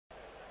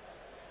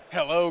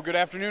Hello, good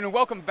afternoon, and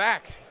welcome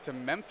back to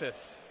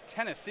Memphis,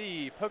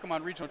 Tennessee.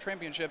 Pokemon Regional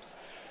Championships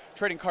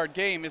trading card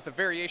game is the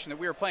variation that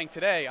we are playing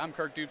today. I'm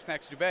Kirk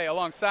Dubes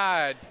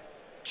alongside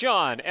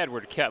John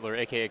Edward Kettler,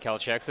 a.k.a.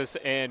 Calchexis,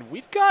 and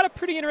we've got a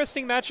pretty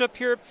interesting matchup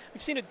here.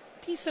 We've seen a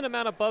decent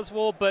amount of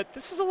Buzzwole, but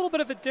this is a little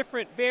bit of a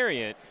different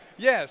variant.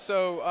 Yeah,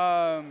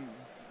 so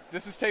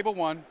this is Table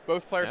 1.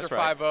 Both players That's are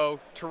right. 5-0.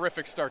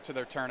 Terrific start to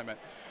their tournament.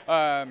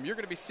 You're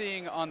going to be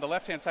seeing on the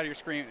left-hand side of your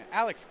screen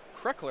Alex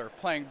Krekeler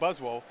playing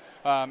Buzzwole.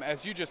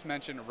 As you just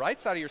mentioned,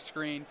 right side of your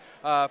screen,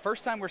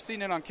 first time we're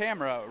seeing it on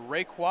camera,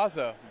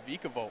 Rayquaza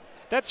Vikavolt.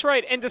 That's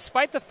right, and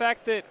despite the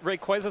fact that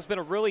Rayquaza has been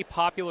a really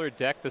popular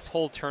deck this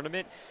whole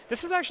tournament,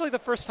 this is actually the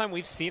first time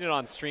we've seen it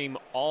on stream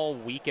all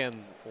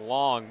weekend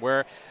long,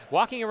 where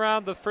walking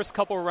around the first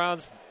couple of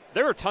rounds,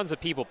 there were tons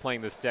of people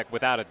playing this deck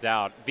without a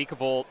doubt.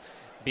 Vikavolt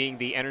being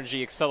the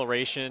energy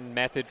acceleration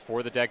method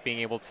for the deck, being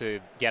able to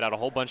get out a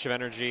whole bunch of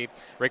energy.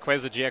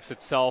 Rayquaza GX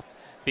itself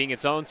being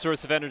its own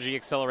source of energy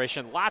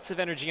acceleration. Lots of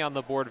energy on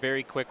the board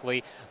very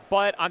quickly.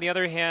 But on the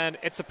other hand,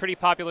 it's a pretty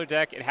popular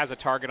deck. It has a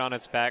target on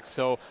its back,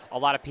 so a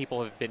lot of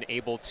people have been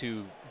able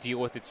to deal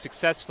with it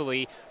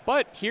successfully.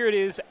 But here it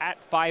is at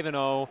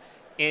 5-0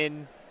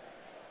 in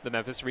the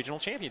Memphis Regional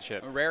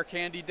Championship. A rare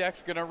candy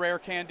deck's gonna rare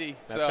candy.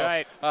 That's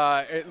right.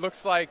 It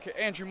looks like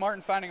Andrew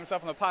Martin finding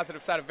himself on the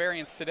positive side of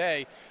variance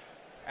today.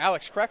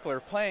 Alex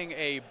Krekeler playing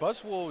a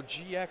Buzzwole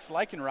GX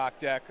Lycanroc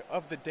deck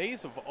of the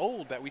days of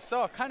old that we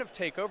saw kind of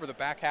take over the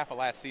back half of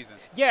last season.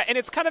 Yeah, and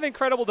it's kind of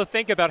incredible to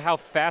think about how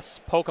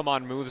fast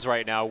Pokemon moves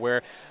right now,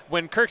 where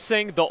when Kirk's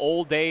saying the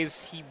old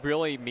days, he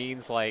really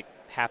means like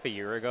half a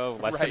year ago,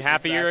 less than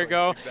half a year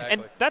ago. Exactly.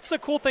 And that's the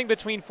cool thing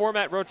between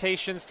format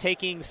rotations,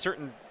 taking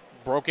certain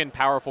broken,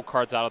 powerful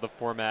cards out of the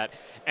format,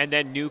 and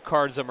then new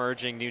cards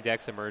emerging, new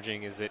decks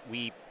emerging, is that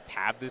we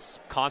have this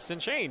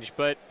constant change.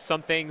 But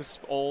some things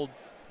old,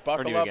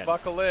 Buckle up,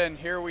 buckle in.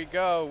 Here we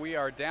go. We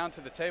are down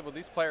to the table.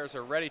 These players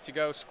are ready to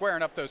go,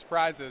 squaring up those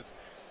prizes.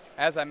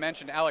 As I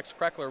mentioned, Alex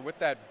Krekeler with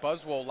that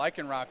Buzzwole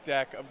Lycanroc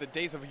deck of the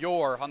days of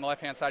yore on the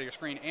left-hand side of your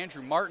screen.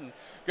 Andrew Martin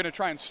going to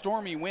try and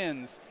Stormy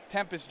Winds,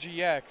 Tempest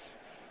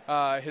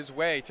GX, his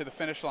way to the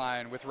finish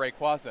line with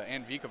Rayquaza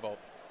and Vikavolt.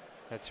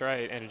 That's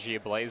right, Energy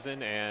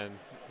Ablazing, and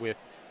with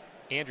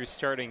Andrew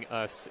starting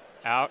us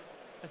out,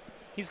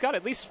 he's got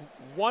at least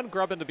one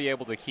Grubbin to be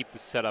able to keep the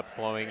setup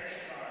flowing.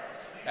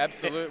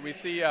 Absolutely. We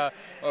see a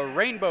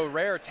Rainbow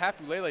Rare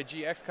Tapu Lele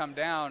GX come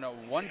down, a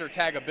Wonder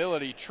Tag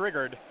ability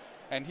triggered,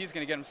 and he's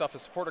going to get himself a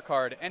supporter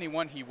card, any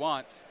one he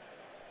wants.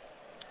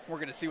 We're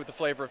going to see what the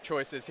flavor of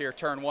choice is here,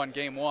 turn 1,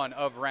 game 1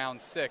 of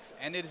round 6,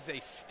 and it is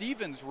a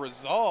Stevens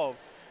Resolve.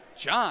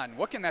 John,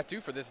 what can that do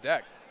for this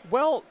deck?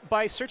 Well,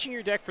 by searching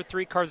your deck for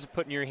 3 cards to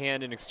put in your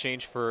hand in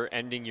exchange for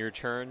ending your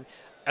turn,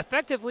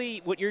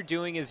 effectively what you're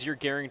doing is you're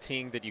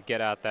guaranteeing that you get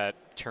out that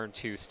turn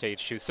 2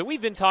 stage 2. So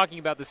we've been talking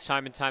about this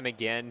time and time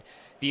again,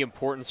 the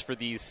importance for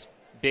these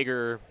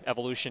bigger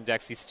evolution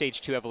decks, these stage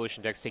 2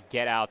 evolution decks, to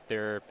get out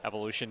their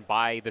evolution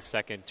by the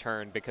second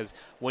turn, because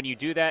when you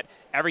do that,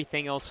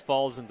 everything else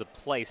falls into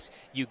place.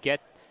 You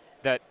get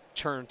that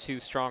turn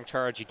 2 strong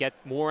charge, you get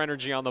more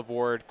energy on the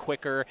board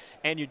quicker,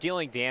 and you're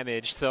dealing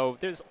damage. So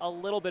there's a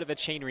little bit of a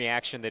chain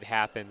reaction that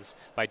happens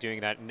by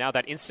doing that. And now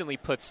that instantly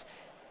puts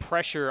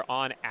pressure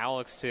on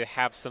Alex to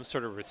have some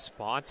sort of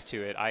response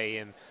to it. I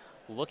am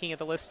looking at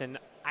the list, and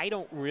I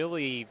don't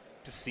really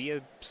see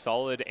a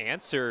solid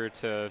answer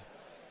to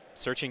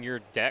searching your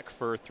deck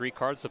for 3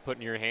 cards to put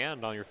in your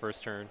hand on your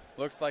first turn.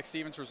 Looks like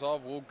Stevens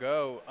Resolve will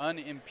go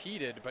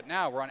unimpeded, but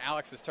now we're on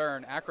Alex's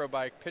turn.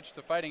 Acrobike pitches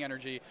a Fighting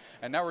Energy,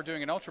 and now we're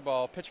doing an Ultra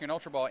Ball, pitching an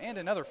Ultra Ball, and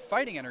another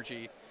Fighting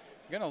Energy.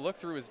 Going to look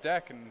through his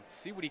deck and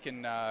see what he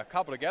can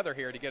cobble together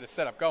here to get his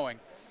setup going.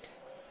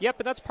 Yep,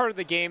 but that's part of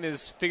the game,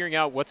 is figuring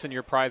out what's in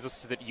your prizes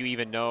so that you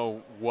even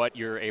know what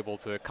you're able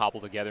to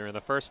cobble together in the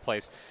first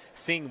place.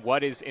 Seeing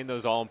what is in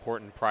those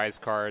all-important prize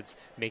cards,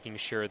 making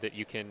sure that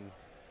you can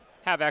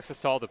have access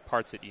to all the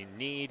parts that you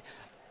need.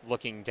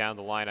 Looking down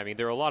the line, I mean,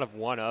 there are a lot of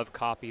one-of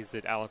copies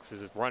that Alex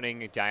is running.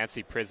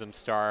 Diancie Prism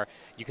Star,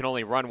 you can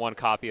only run 1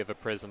 copy of a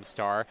Prism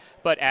Star,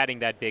 but adding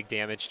that big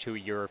damage to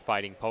your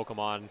fighting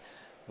Pokemon,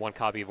 1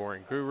 copy of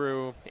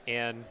Oranguru,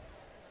 and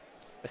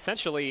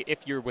essentially,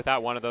 if you're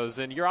without one of those,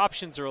 then your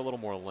options are a little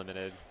more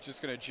limited.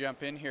 Just going to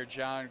jump in here,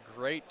 John.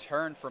 Great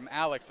turn from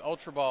Alex.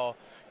 Ultra Ball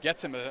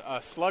gets him a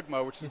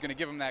Slugma, which is going to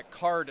give him that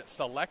card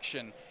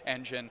selection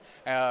engine.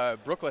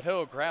 Brooklet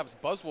Hill grabs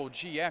Buzzwole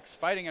GX.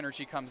 Fighting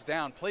Energy comes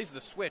down, plays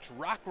the switch.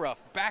 Rockruff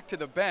back to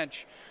the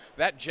bench.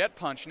 That Jet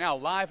Punch now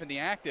live in the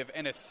active,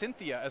 and a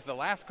Cynthia as the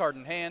last card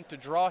in hand to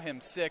draw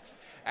him 6.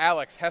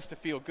 Alex has to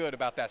feel good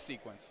about that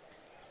sequence.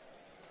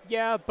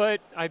 Yeah,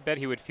 but I bet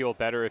he would feel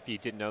better if he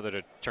didn't know that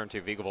a turn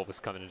 2 Vigavolt was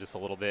coming in just a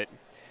little bit.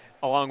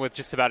 Along with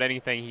just about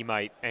anything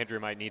Andrew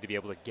might need to be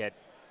able to get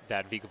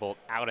that Vigavolt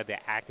out of the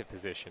active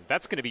position.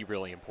 That's going to be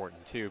really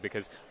important too,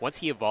 because once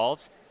he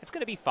evolves, it's going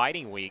to be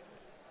fighting weak.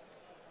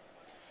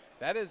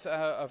 That is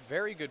a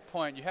very good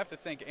point. You have to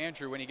think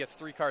Andrew, when he gets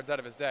 3 cards out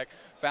of his deck,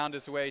 found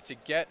his way to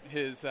get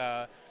his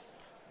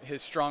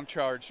his strong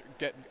charge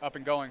get up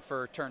and going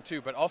for turn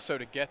 2, but also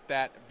to get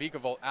that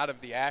Vikavolt out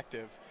of the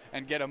active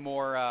and get a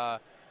more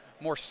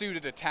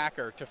suited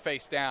attacker to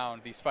face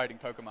down these fighting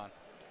Pokemon.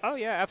 Oh,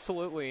 yeah,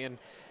 absolutely. And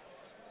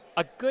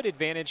a good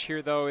advantage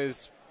here, though,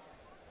 is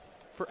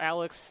for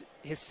Alex,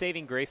 his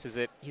saving grace is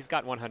that he's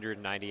got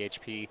 190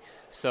 HP.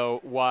 So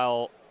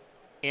while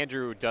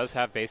Andrew does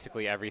have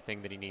basically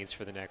everything that he needs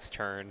for the next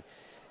turn,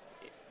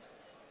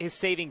 his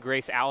saving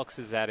grace,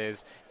 Alex's that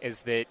is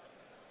that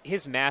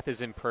his math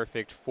is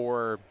imperfect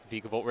for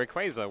Vikavolt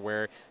Rayquaza,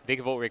 where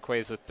Vikavolt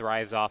Rayquaza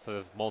thrives off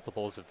of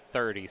multiples of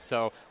 30,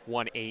 so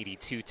 180,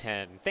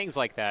 210, things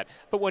like that.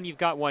 But when you've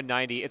got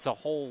 190, it's a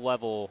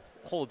whole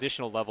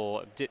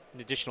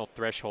additional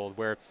threshold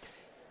where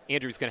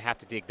Andrew's going to have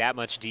to dig that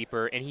much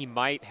deeper, and he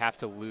might have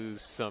to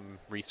lose some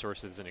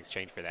resources in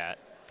exchange for that.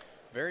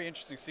 Very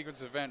interesting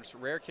sequence of events.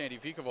 Rare Candy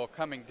Vikavolt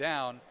coming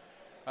down.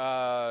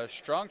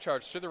 Strong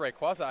charge to the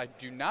Rayquaza. I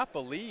do not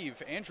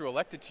believe Andrew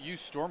elected to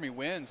use Stormy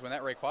Winds when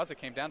that Rayquaza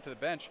came down to the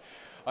bench.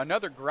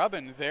 Another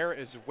Grubbin there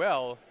as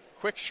well.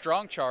 Quick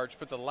strong charge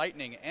puts a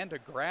Lightning and a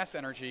Grass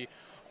Energy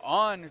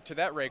on to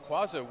that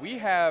Rayquaza. We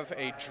have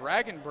a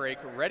Dragon Break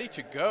ready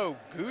to go.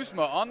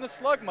 Guzma on the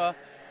Slugma,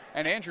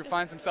 and Andrew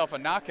finds himself a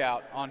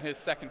knockout on his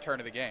second turn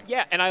of the game.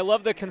 Yeah, and I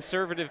love the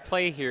conservative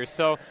play here.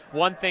 So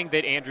one thing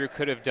that Andrew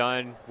could have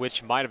done,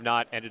 which might have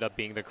not ended up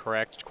being the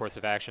correct course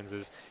of actions,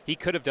 is he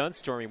could have done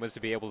Stormy was to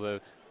be able to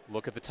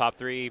look at the top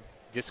 3,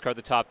 discard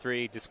the top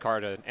 3,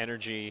 discard an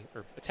energy,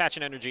 or attach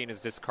an energy in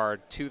his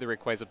discard to the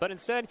Rayquaza. But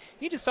instead,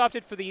 he just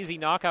opted for the easy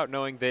knockout,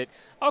 knowing that,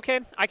 okay,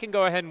 I can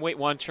go ahead and wait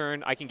one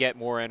turn, I can get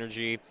more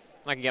energy,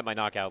 I can get my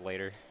knockout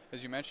later.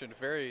 As you mentioned,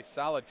 very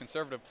solid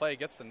conservative play,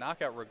 gets the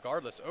knockout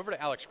regardless. Over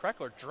to Alex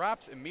Krekeler,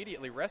 drops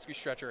immediately, Rescue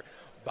Stretcher,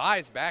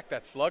 buys back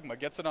that Slugma,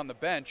 gets it on the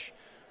bench.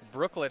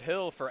 Brooklet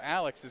Hill for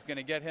Alex is going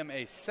to get him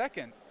a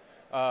second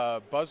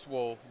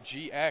Buzzwole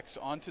GX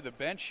onto the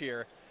bench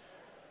here.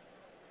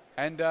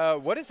 And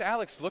what is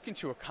Alex looking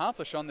to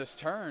accomplish on this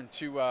turn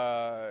to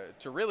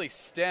really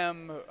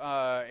stem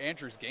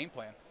Andrew's game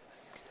plan?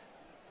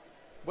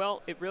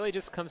 Well, it really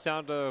just comes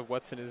down to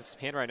what's in his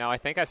hand right now. I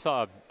think I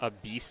saw a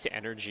Beast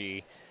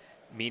Energy,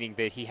 meaning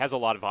that he has a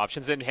lot of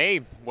options. And hey,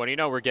 what do you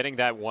know, we're getting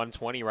that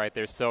 120 right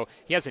there. So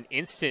he has an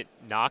instant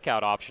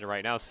knockout option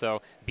right now.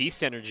 So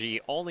Beast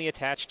Energy only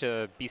attached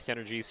to Beast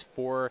Energies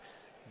for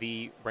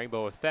the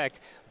Rainbow effect,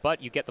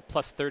 but you get the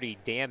plus 30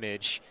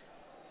 damage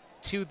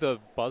to the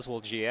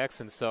Buzzwole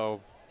GX. And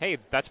so, hey,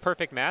 that's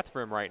perfect math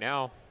for him right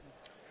now.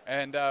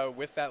 And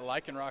with that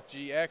Lycanroc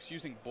GX,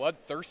 using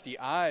Bloodthirsty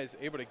Eyes,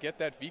 able to get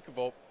that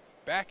Vikavolt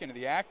back into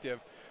the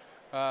active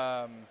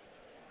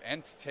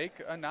and take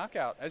a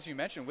knockout, as you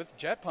mentioned, with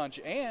Jet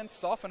Punch, and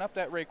soften up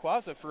that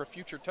Rayquaza for a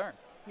future turn.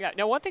 Yeah,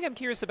 now one thing I'm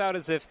curious about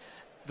is if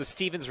the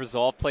Stevens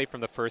Resolve play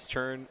from the first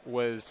turn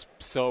was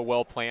so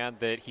well planned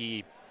that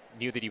he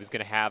knew that he was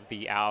going to have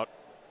the out.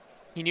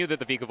 He knew that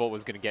the Vikavolt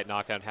was going to get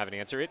knocked out and have an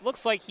answer. It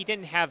looks like he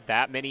didn't have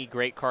that many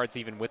great cards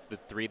even with the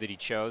 3 that he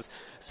chose.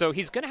 So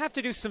he's going to have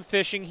to do some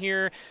fishing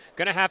here.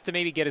 Going to have to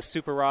maybe get his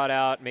Super Rod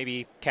out,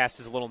 maybe cast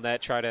his little net,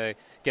 try to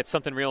get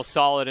something real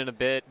solid in a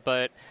bit.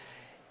 But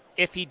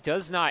if he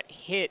does not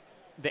hit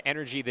the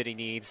energy that he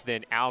needs,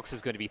 then Alex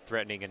is going to be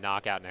threatening a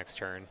knockout next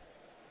turn.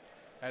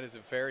 That is a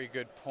very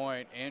good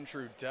point.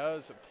 Andrew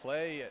does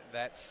play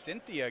that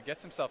Cynthia,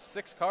 gets himself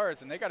 6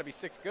 cards, and they got to be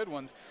 6 good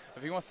ones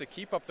if he wants to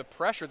keep up the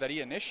pressure that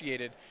he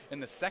initiated in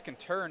the second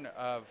turn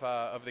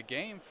of the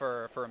game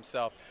for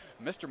himself.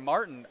 Mr.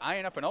 Martin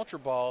eyeing up an Ultra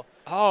Ball.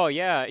 Oh,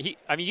 yeah.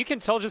 I mean, you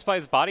can tell just by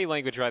his body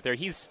language right there.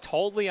 He's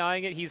totally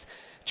eyeing it. He's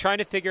trying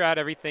to figure out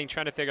everything,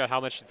 trying to figure out how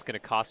much it's going to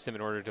cost him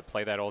in order to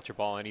play that Ultra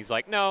Ball. And he's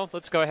like, no,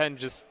 let's go ahead and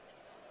just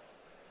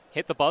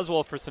hit the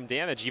Buzzwole for some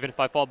damage. Even if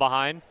I fall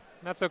behind,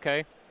 that's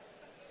okay.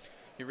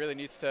 He really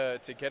needs to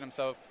get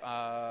himself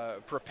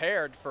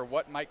prepared for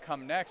what might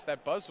come next.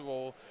 That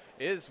Buzzwole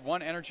is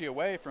 1 energy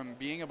away from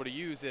being able to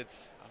use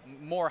its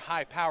more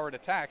high-powered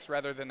attacks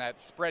rather than that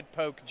spread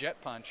poke Jet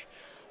Punch.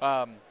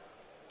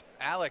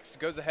 Alex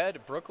goes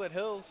ahead, Brooklet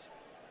Hills,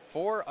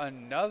 for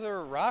another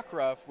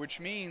Rockruff, which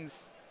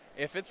means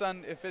if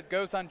it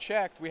goes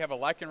unchecked, we have a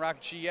Lycanroc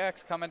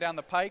GX coming down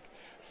the pike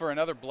for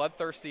another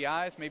Bloodthirsty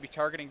Eyes, maybe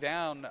targeting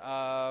down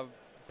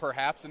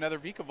perhaps another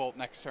Vikavolt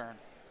next turn.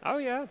 Oh,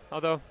 yeah,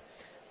 although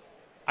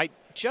I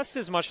just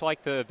as much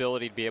like the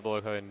ability to be able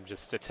to go ahead and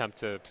just attempt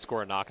to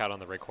score a knockout on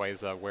the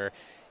Rayquaza, where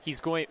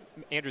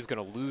Andrew's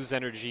going to lose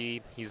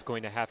energy. He's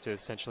going to have to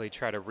essentially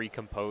try to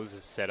recompose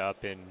his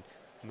setup and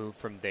move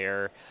from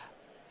there.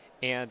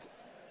 And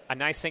a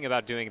nice thing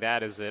about doing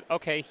that is that,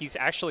 okay, he's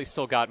actually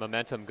still got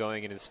momentum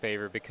going in his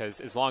favor,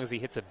 because as long as he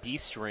hits a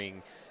Beast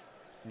Ring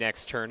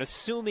next turn,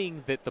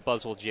 assuming that the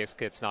Buzzwole GX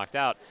gets knocked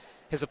out,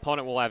 his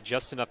opponent will have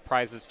just enough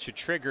prizes to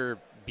trigger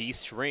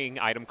Beast Ring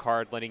item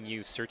card, letting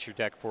you search your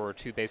deck for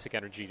 2 basic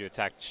energy to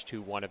attach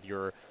to one of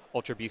your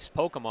Ultra Beast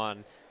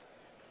Pokemon.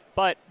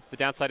 But the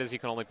downside is you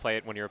can only play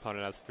it when your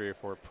opponent has 3 or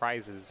 4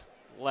 prizes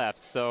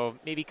left. So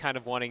maybe kind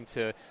of wanting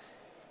to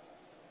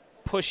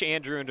push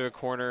Andrew into a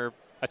corner,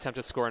 attempt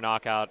to score a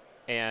knockout,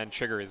 and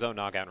trigger his own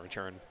knockout in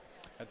return.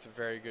 That's a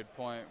very good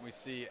point. We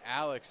see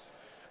Alex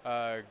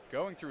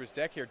going through his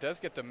deck here,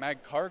 does get the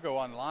Mag Cargo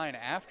online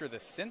after the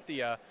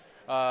Cynthia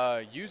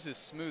uses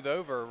Smooth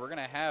Over. We're going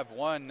to have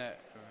one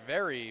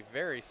very,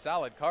 very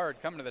solid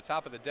card coming to the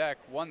top of the deck,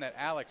 one that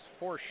Alex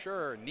for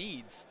sure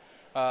needs,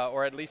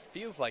 or at least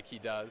feels like he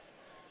does.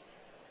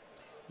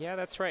 Yeah,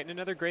 that's right. And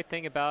another great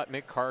thing about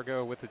Mag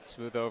Cargo with its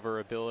Smooth Over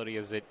ability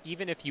is that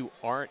even if you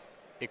aren't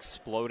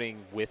exploding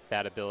with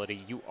that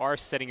ability, you are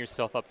setting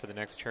yourself up for the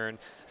next turn,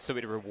 so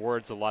it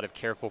rewards a lot of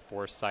careful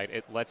foresight.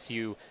 It lets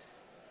you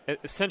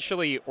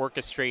essentially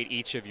orchestrate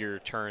each of your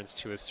turns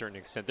to a certain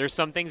extent. There's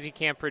some things you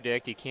can't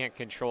predict. You can't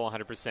control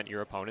 100%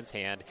 your opponent's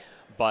hand,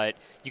 but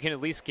you can at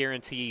least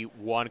guarantee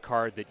one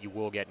card that you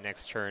will get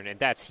next turn, and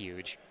that's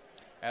huge.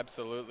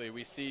 Absolutely.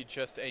 We see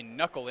just a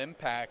knuckle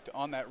impact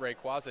on that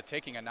Rayquaza,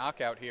 taking a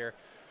knockout here.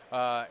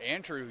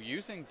 Andrew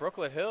using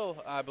Brooklet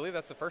Hill, I believe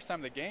that's the first time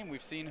in the game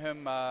we've seen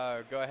him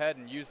go ahead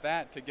and use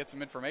that to get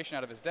some information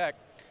out of his deck.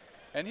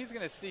 And he's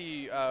going to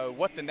see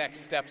what the next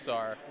steps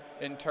are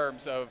in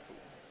terms of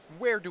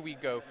where do we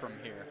go from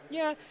here.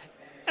 Yeah,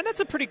 and that's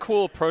a pretty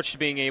cool approach to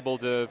being able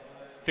to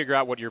figure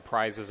out what your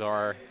prizes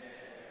are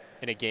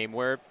in a game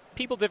where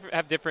people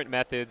have different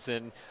methods,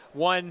 and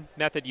one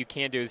method you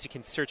can do is you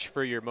can search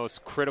for your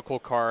most critical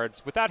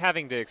cards without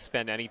having to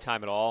expend any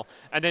time at all,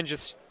 and then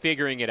just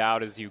figuring it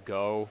out as you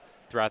go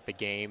throughout the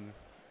game.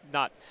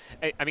 I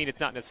mean, it's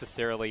not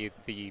necessarily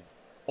the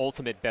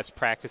ultimate best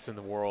practice in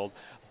the world,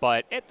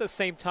 but at the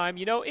same time,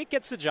 you know, it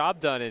gets the job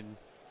done in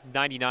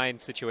 99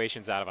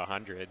 situations out of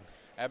 100.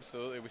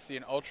 Absolutely. We see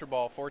an Ultra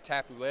Ball for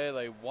Tapu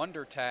Lele,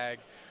 Wonder Tag,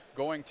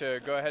 going to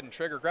go ahead and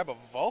trigger, grab a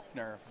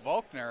Volkner.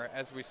 Volkner,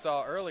 as we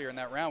saw earlier in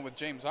that round with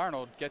James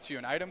Arnold, gets you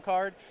an item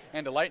card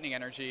and a Lightning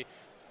Energy.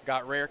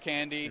 Got Rare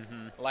Candy,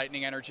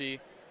 Lightning Energy,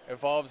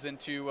 evolves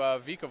into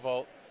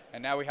Vikavolt,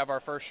 and now we have our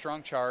first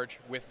strong charge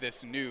with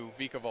this new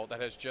Vikavolt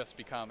that has just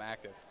become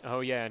active.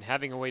 Oh yeah, and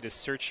having a way to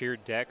search your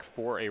deck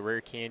for a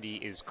Rare Candy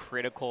is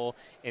critical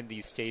in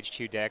these Stage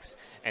 2 decks,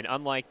 and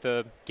unlike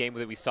the game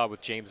that we saw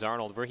with James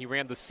Arnold, where he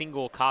ran the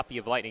single copy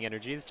of Lightning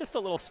Energy, it's just a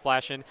little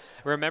splashing.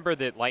 Remember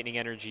that Lightning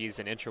Energy is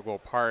an integral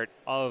part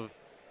of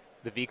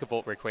the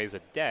Vikavolt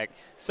Rayquaza deck,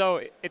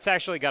 so it's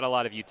actually got a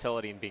lot of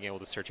utility in being able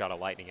to search out a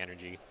Lightning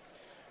Energy.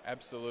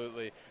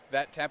 Absolutely.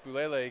 That Tapu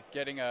Lele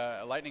getting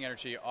a Lightning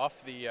Energy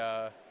off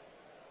the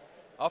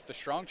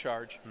strong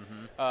charge,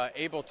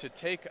 able to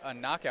take a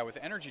knockout with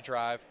Energy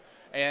Drive.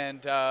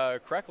 And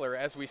Krekeler,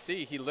 as we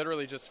see, he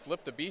literally just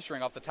flipped a Beast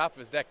Ring off the top of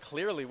his deck,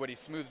 clearly what he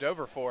smoothed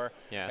over for,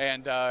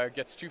 and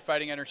gets 2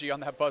 Fighting Energy on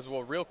that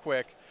Buzzwole real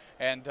quick.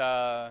 And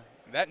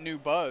that new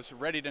Buzz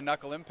ready to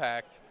Knuckle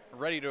Impact,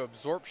 ready to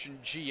Absorption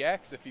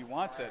GX if he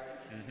wants it.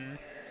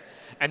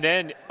 And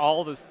then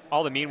all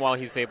the meanwhile,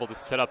 he's able to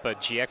set up a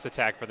GX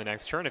attack for the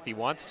next turn if he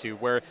wants to,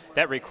 where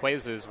that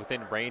Rayquaza is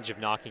within range of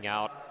knocking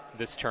out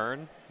this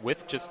turn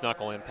with just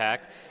Knuckle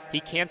Impact. He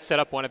can set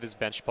up one of his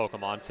bench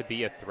Pokemon to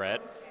be a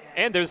threat.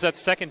 And there's that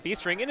second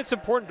Beast Ring, and it's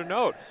important to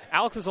note,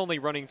 Alex is only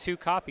running 2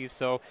 copies,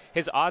 so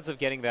his odds of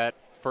getting that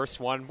first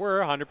one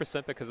were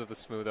 100% because of the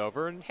Smooth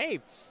Over. And hey,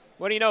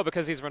 what do you know,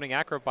 because he's running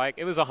Acrobike,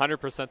 it was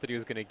 100% that he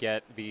was going to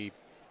get the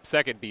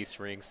second Beast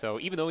Ring. So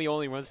even though he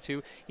only runs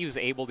 2, he was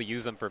able to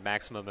use them for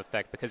maximum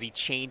effect because he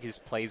chained his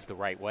plays the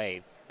right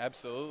way.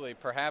 Absolutely.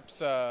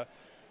 Perhaps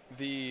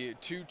the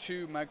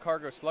 2-2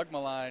 Magcargo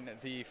Slugma line,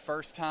 the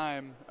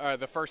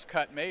first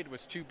cut made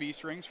was 2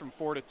 Beast Rings from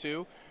 4 to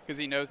 2 because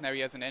he knows now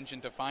he has an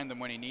engine to find them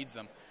when he needs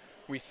them.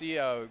 We see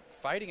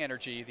Fighting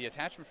Energy, the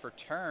attachment for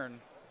turn,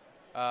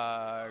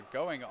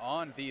 going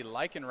on the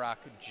Lycanroc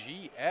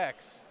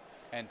GX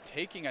and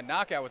taking a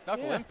knockout with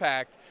Knuckle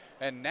Impact.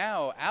 And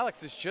now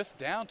Alex is just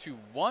down to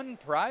 1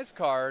 prize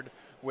card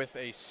with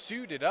a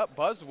suited up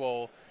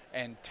Buzzwole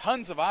and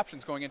tons of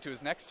options going into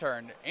his next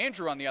turn.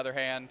 Andrew, on the other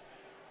hand,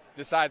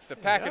 decides to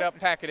pack it up,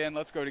 pack it in.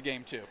 Let's go to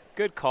game 2.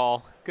 Good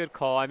call. Good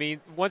call. I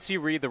mean, once you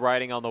read the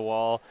writing on the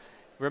wall,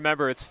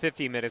 remember it's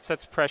 50 minutes.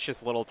 That's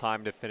precious little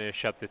time to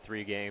finish up the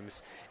 3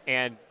 games.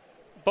 And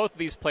both of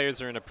these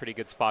players are in a pretty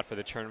good spot for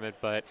the tournament.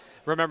 But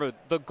remember,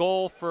 the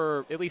goal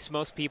for at least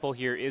most people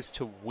here is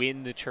to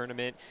win the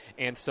tournament.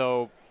 And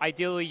so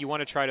ideally, you want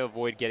to try to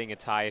avoid getting a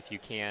tie if you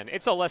can.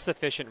 It's a less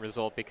efficient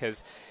result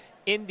because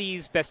in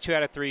these best 2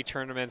 out of 3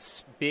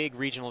 tournaments, big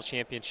regional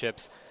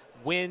championships,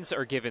 wins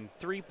are given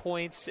 3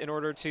 points in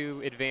order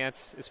to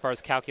advance as far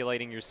as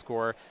calculating your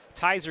score.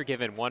 Ties are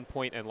given 1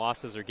 point and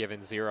losses are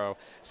given 0.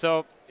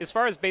 So as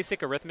far as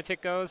basic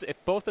arithmetic goes,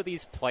 if both of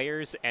these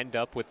players end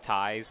up with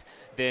ties,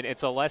 then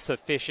it's a less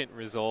efficient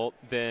result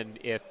than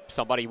if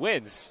somebody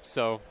wins.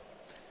 So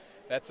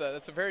that's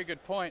a very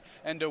good point.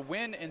 And a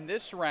win in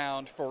this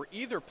round for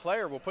either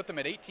player will put them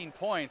at 18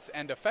 points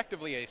and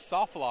effectively a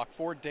soft lock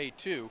for day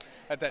 2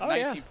 at that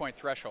 19-point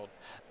threshold.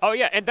 Oh,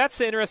 yeah, and that's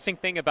the interesting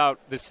thing about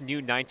this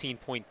new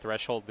 19-point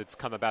threshold that's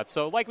come about.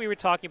 So like we were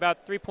talking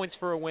about, 3 points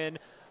for a win,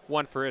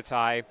 1 for a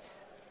tie.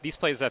 These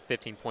players have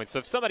 15 points. So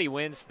if somebody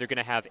wins, they're going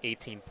to have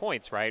 18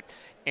 points, right?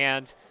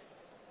 And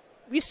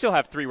we still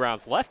have 3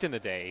 rounds left in the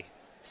day.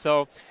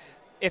 So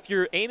if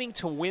you're aiming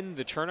to win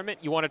the tournament,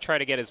 you want to try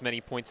to get as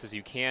many points as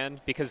you can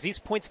because these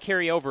points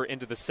carry over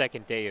into the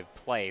second day of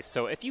play.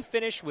 So if you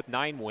finish with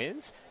 9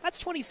 wins, that's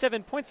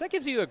 27 points. That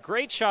gives you a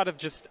great shot of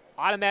just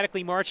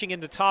automatically marching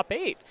into top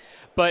 8.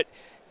 But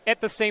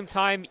at the same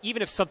time,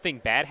 even if something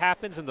bad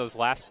happens in those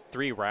last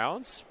 3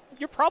 rounds,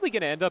 you're probably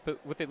going to end up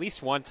with at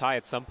least one tie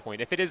at some point.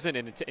 If it isn't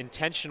an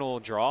intentional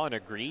draw, an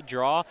agreed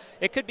draw,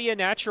 it could be a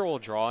natural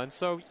draw. And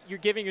so you're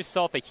giving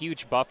yourself a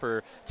huge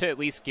buffer to at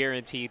least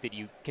guarantee that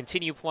you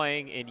continue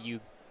playing and you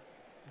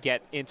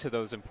get into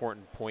those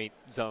important point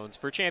zones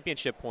for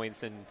championship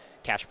points and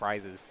cash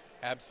prizes.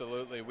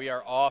 Absolutely. We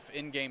are off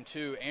in Game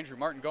 2. Andrew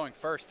Martin going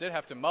first. Did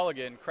have to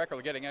mulligan.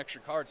 Krekeler getting extra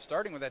cards,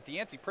 starting with that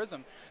Deancey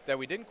Prism that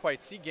we didn't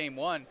quite see Game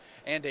 1,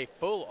 and a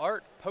full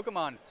art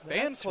Pokemon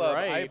fan club,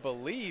 right. I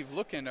believe,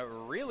 looking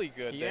really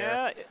good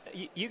there.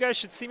 Yeah, you guys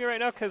should see me right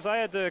now because I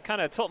had to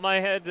kind of tilt my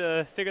head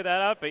to figure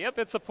that out. But, yep,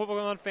 it's a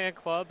Pokemon fan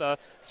club.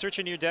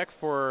 Searching your deck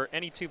for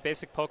any 2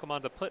 basic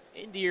Pokemon to put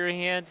into your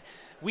hand.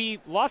 We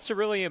lost a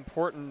really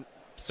important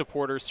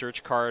supporter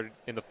search card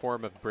in the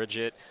form of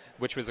Bridget,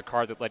 which was a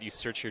card that let you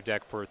search your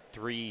deck for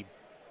 3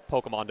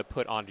 Pokemon to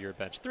put onto your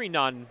bench, 3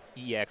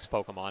 non-EX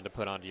Pokemon to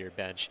put onto your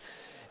bench.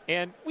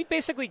 And we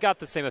basically got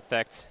the same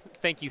effect.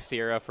 Thank you,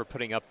 Sierra, for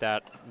putting up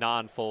that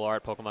non-full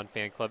art Pokemon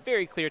fan club.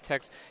 Very clear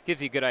text,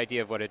 gives you a good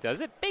idea of what it does.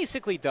 It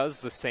basically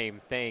does the same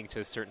thing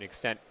to a certain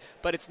extent,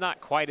 but it's not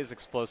quite as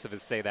explosive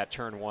as, say, that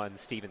turn 1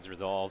 Steven's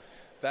Resolve.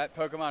 That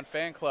Pokemon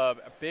fan club,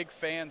 big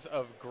fans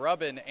of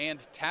Grubbin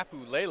and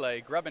Tapu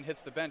Lele. Grubbin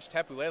hits the bench,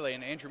 Tapu Lele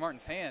in Andrew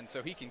Martin's hand,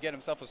 so he can get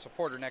himself a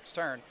supporter next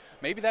turn.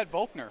 Maybe that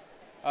Volkner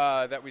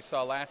that we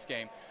saw last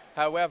game.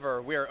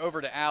 However, we are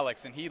over to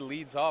Alex, and he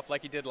leads off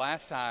like he did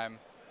last time.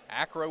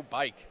 Acro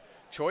Bike.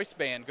 Choice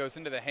Band goes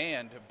into the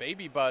hand.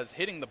 Baby Buzz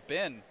hitting the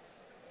bin.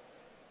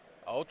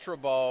 Ultra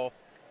Ball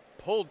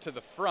pulled to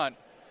the front.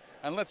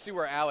 And let's see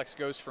where Alex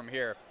goes from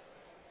here.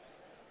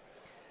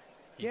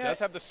 He does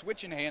have the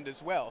switch in hand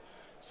as well.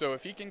 So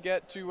if he can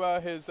get to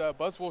his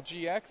Buzzwole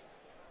GX,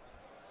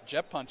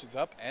 Jet Punch is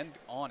up and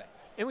on it.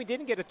 And we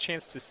didn't get a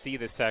chance to see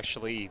this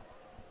actually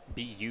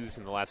be used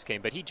in the last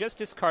game, but he just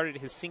discarded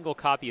his single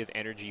copy of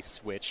Energy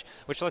Switch,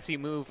 which lets you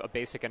move a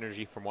basic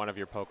energy from one of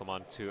your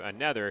Pokemon to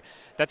another.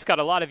 That's got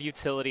a lot of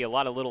utility, a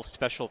lot of little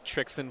special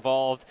tricks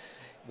involved,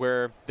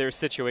 where there are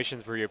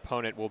situations where your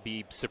opponent will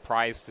be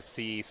surprised to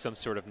see some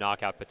sort of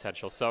knockout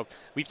potential. So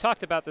we've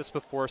talked about this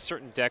before.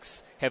 Certain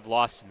decks have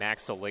lost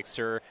Max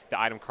Elixir, the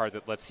item card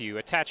that lets you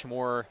attach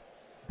more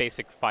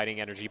basic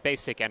fighting energy,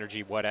 basic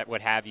energy,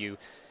 what have you,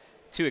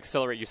 to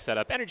accelerate your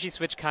setup. Energy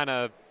Switch kind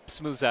of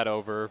smooths that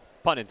over,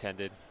 pun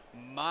intended.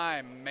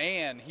 My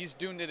man, he's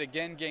doing it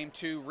again. Game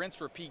 2,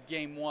 rinse, repeat.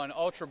 Game 1,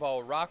 Ultra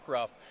Ball,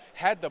 Rockruff.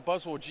 Had the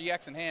Buzzwole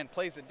GX in hand,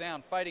 plays it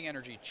down, Fighting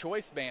Energy,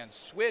 Choice Band,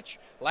 Switch,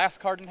 last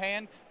card in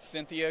hand,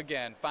 Cynthia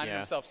again, finding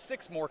himself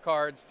 6 more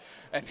cards,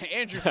 and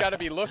Andrew's got to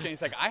be looking.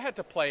 He's like, I had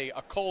to play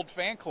a cold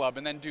fan club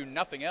and then do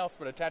nothing else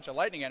but attach a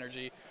Lightning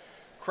Energy.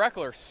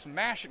 Krekeler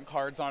smashing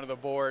cards onto the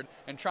board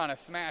and trying to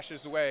smash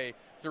his way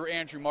through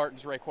Andrew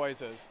Martin's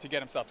Rayquazas to get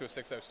himself to a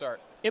 6-0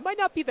 start. It might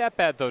not be that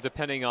bad, though,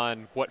 depending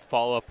on what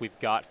follow-up we've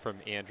got from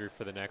Andrew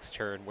for the next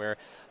turn, where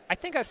I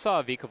think I saw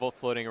a Vikavolt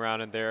floating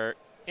around in there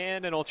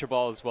and an Ultra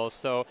Ball as well.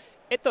 So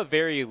at the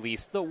very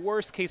least, the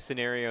worst-case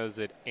scenario is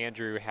that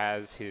Andrew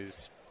has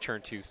his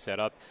turn 2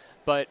 setup.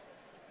 But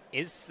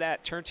is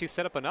that turn 2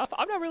 setup enough?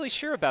 I'm not really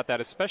sure about that,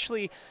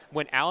 especially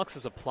when Alex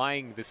is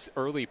applying this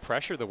early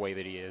pressure the way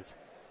that he is.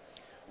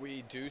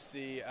 We do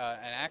see an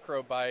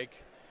Acro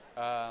Bike.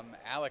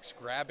 Alex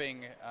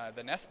grabbing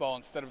the Nest Ball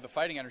instead of the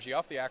Fighting Energy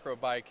off the Acro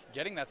Bike,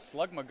 getting that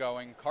Slugma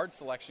going. Card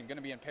selection going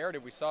to be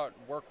imperative. We saw it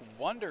work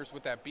wonders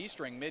with that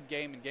B-String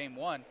mid-game in Game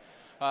 1.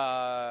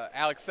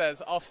 Alex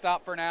says, I'll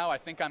stop for now. I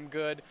think I'm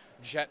good.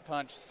 Jet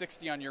Punch,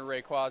 60 on your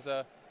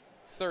Rayquaza,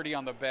 30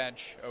 on the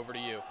bench. Over to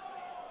you.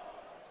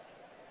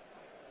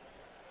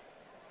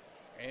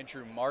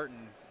 Andrew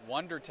Martin,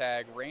 Wonder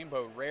Tag,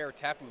 Rainbow Rare,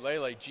 Tapu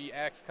Lele,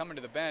 GX coming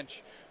to the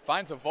bench.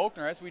 Finds a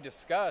Volkner, as we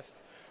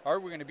discussed. Are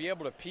we going to be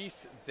able to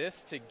piece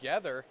this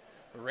together?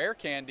 Rare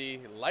Candy,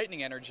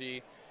 Lightning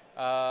Energy.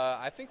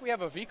 I think we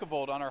have a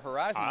Vikavolt on our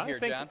horizon here,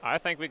 John. I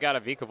think we got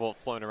a Vikavolt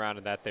floating around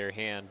in that there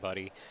hand,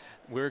 buddy.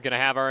 We're going to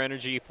have our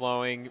energy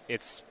flowing.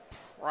 It's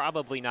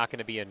probably not going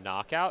to be a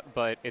knockout,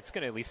 but it's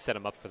going to at least set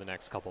him up for the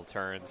next couple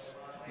turns.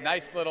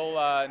 Nice little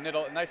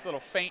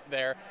feint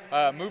there.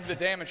 Move the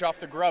damage off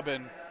the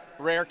Grubbin.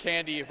 Rare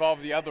Candy,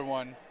 evolve the other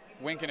one.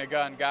 Winking a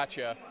gun,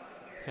 gotcha.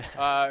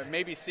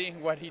 Maybe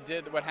seeing what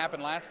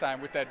happened last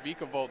time with that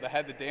Vikavolt that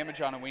had the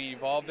damage on him when he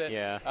evolved it.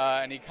 Yeah.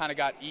 And he kind of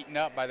got eaten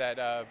up by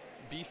that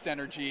Beast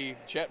Energy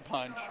Jet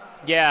Punch.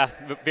 Yeah,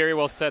 very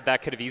well said.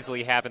 That could have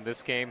easily happened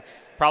this game.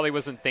 Probably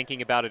wasn't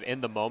thinking about it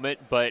in the moment,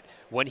 but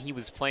when he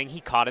was playing, he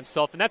caught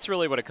himself, and that's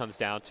really what it comes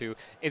down to.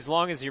 As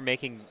long as you're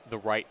making the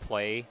right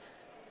play,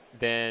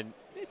 then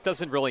it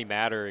doesn't really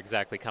matter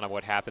exactly kind of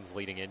what happens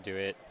leading into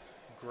it.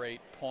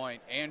 Great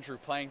point. Andrew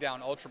playing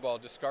down Ultra Ball,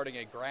 discarding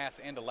a Grass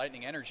and a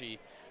Lightning Energy.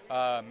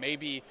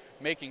 Maybe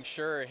making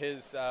sure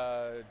his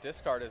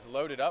discard is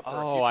loaded up for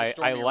a future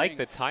Stormy I like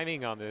Rings. the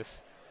timing on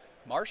this.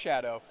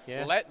 Marshadow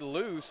Yeah. let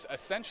loose,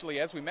 essentially,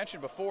 as we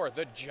mentioned before,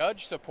 the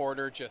Judge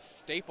supporter just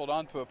stapled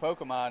onto a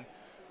Pokemon,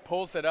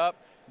 pulls it up,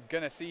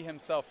 going to see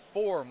himself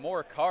 4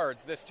 more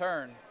cards this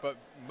turn, but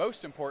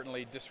most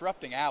importantly,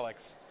 disrupting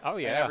Alex Oh,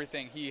 yeah. and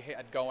everything he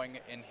had going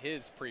in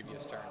his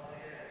previous turn.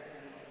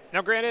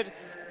 Now, granted,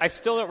 I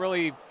still don't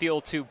really feel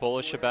too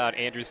bullish about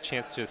Andrew's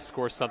chance to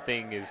score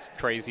something as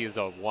crazy as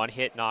a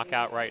one-hit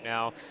knockout right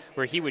now,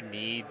 where he would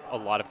need a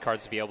lot of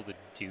cards to be able to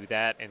do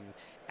that. And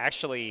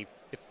actually,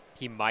 if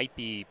he might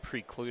be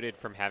precluded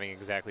from having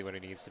exactly what he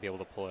needs to be able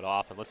to pull it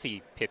off, unless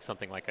he hits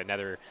something like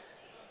another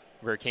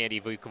Rare Candy,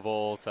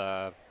 Vikavolt,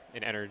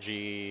 an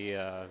Energy,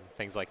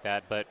 things like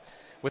that. But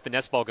with the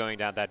Nest Ball going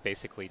down, that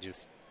basically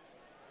just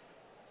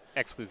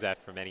excludes that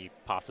from any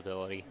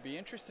possibility. Be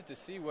interested to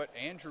see what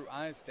Andrew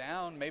eyes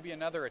down. Maybe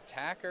another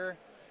attacker.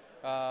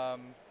 I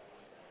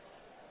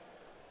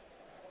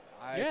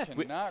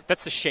cannot.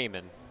 That's a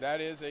Shaman.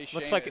 That is a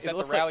Shaman. Looks like, is that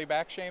the Rally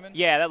Back Shaman?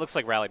 Yeah, that looks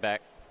like Rally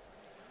Back.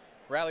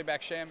 Rally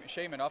Back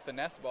Shaman off the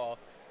Nest Ball.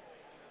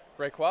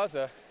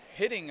 Rayquaza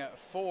hitting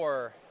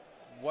for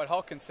what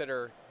I'll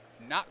consider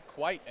not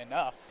quite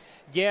enough.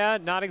 Yeah,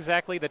 not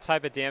exactly the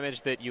type of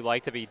damage that you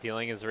like to be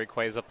dealing as a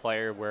Rayquaza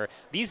player, where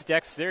these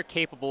decks, they're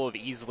capable of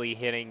easily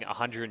hitting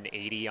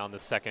 180 on the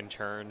second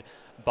turn,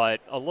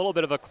 but a little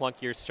bit of a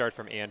clunkier start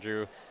from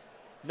Andrew.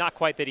 Not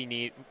quite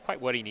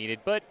what he needed,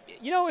 but,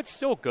 you know, it's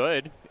still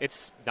good.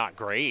 It's not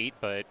great,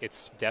 but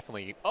it's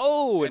definitely...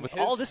 Oh, and with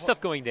all this stuff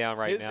going down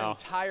right now.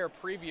 His entire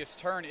previous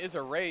turn is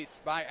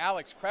erased by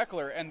Alex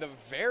Krekeler, and the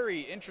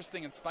very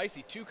interesting and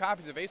spicy 2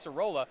 copies of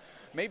Acerola,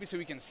 maybe so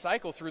he can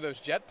cycle through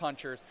those Jet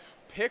Punchers,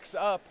 picks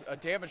up a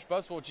damaged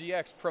Buzzwole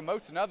GX,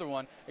 promotes another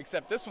one,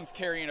 except this one's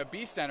carrying a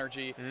Beast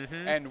Energy,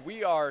 and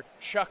we are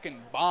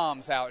chucking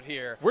bombs out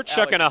here. We're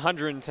chucking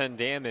 110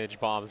 damage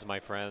bombs, my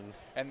friend.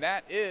 And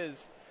that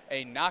is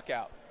a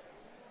knockout.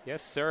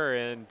 Yes, sir,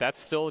 and that's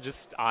still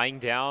just eyeing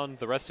down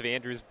the rest of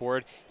Andrew's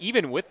board.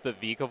 Even with the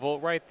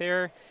Vikavolt right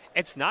there,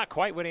 it's not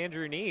quite what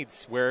Andrew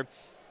needs, where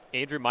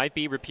Andrew might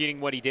be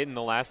repeating what he did in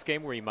the last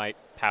game, where he might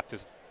have to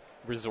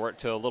resort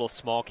to a little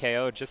small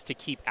KO just to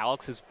keep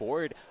Alex's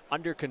board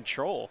under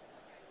control.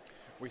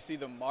 We see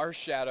the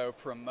Marshadow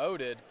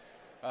promoted,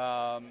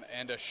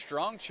 and a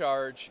strong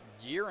charge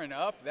gearing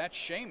up that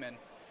Shaman.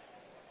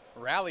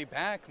 Rally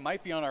Back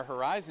might be on our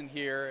horizon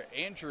here.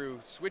 Andrew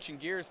switching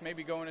gears,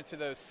 maybe going into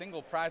those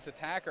single prize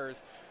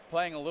attackers,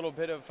 playing a little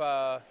bit of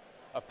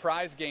a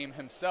prize game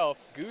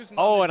himself. Guzman.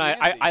 Oh, and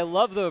I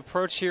love the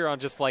approach here on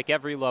just like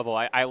every level.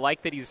 I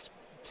like that he's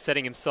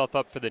setting himself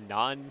up for the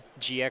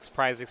non-GX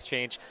prize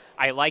exchange.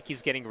 I like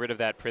he's getting rid of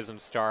that Prism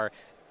Star.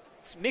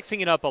 It's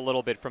mixing it up a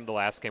little bit from the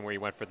last game where he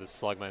went for the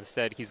Slugma.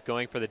 Instead, he's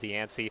going for the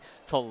Diancie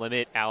to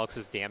limit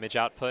Alex's damage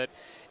output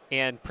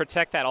and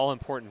protect that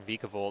all-important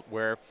Vikavolt,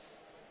 where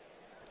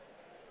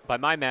by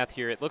my math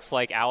here, it looks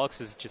like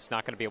Alex is just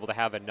not going to be able to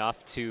have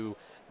enough to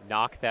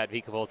knock that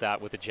Vikavolt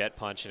out with a Jet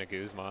Punch and a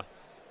Guzma.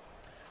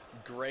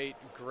 Great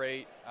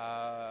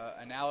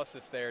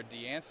analysis there.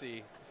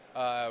 Diancie,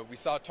 we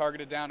saw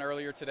targeted down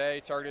earlier today,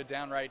 targeted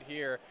down right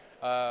here,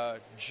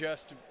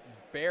 just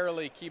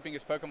barely keeping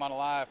his Pokemon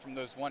alive from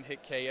those one-hit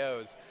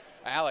KOs.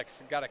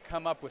 Alex got to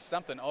come up with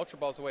something. Ultra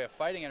Ball's away of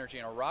Fighting Energy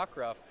and a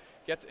Rockruff.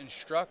 Gets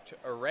Instruct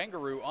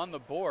Oranguru on the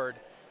board.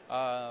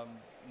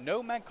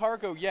 No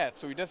Magcargo yet,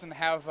 so he doesn't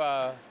have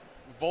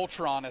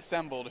Voltron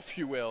assembled, if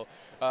you will.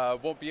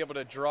 Won't be able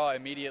to draw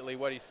immediately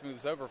what he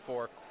smooths over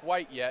for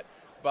quite yet,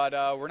 but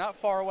we're not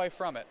far away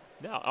from it.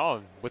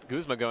 No, with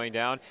Guzma going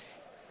down,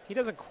 he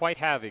doesn't quite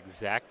have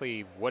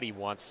exactly what he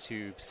wants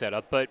to set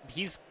up, but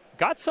he's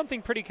got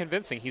something pretty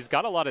convincing. He's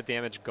got a lot of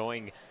damage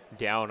going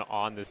down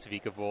on this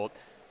Vikavolt.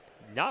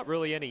 Not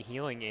really any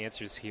healing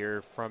answers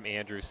here from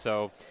Andrew,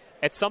 so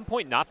at some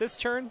point, not this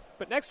turn,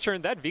 but next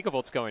turn, that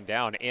Vikavolt's going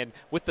down. And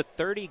with the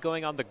 30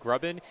 going on the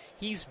Grubbin,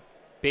 he's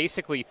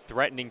basically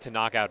threatening to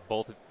knock out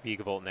both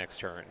Vikavolt next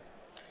turn.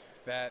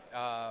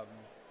 That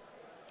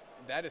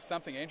is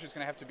something Andrew's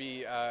going to have to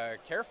be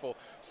careful.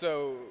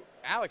 So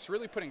Alex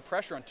really putting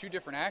pressure on 2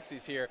 different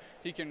axes here.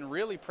 He can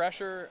really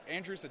pressure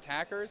Andrew's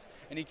attackers,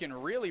 and he can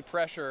really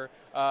pressure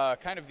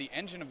kind of the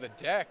engine of the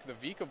deck, the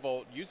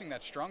Vikavolt, using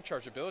that strong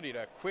charge ability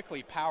to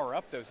quickly power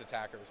up those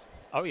attackers.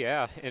 Oh,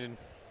 yeah. And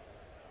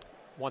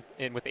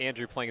with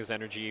Andrew playing his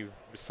energy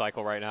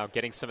cycle right now,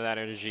 getting some of that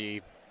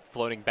energy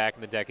floating back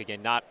in the deck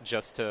again, not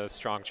just to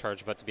strong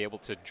charge, but to be able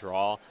to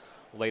draw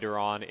later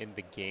on in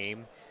the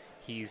game.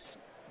 He's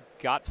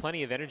got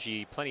plenty of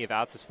energy, plenty of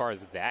outs as far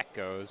as that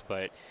goes,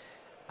 but,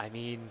 I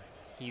mean,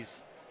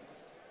 he's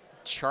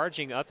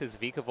charging up his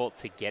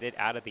Vikavolt to get it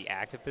out of the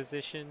active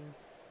position.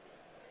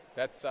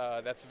 That's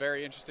a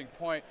very interesting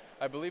point.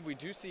 I believe we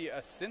do see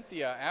a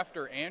Cynthia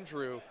after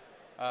Andrew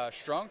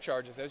strong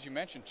charges, as you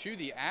mentioned, to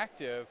the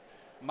active.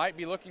 Might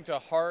be looking to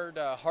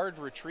hard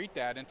retreat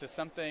that into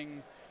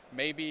something,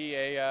 maybe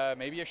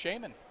a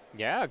Shaman.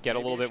 Yeah, get a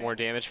little bit more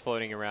damage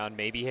floating around.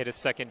 Maybe hit a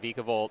second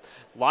Vikavolt.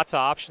 Lots of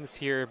options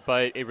here,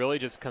 but it really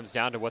just comes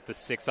down to what the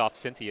 6-off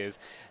Cynthia is.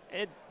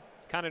 And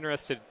kind of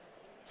interested to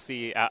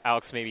see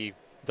Alex maybe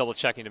double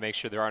checking to make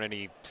sure there aren't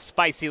any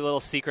spicy little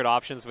secret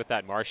options with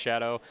that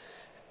Marshadow.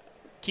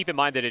 Keep in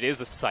mind that it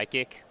is a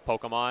psychic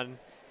Pokemon,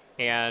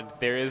 and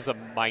there is a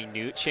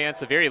minute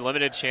chance, a very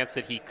limited chance,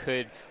 that he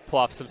could pull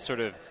off some sort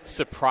of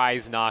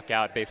surprise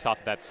knockout based off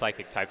of that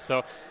psychic type.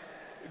 So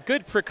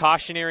good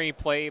precautionary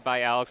play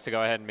by Alex to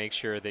go ahead and make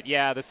sure that,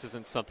 yeah, this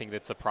isn't something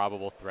that's a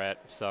probable threat.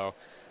 So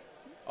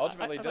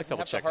ultimately, doesn't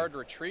have to hard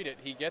retreat it.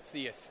 He gets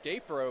the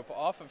escape rope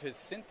off of his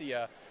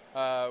Cynthia,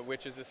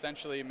 which is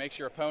essentially makes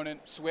your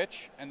opponent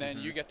switch, and then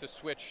you get to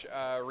switch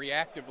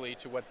reactively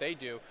to what they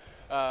do.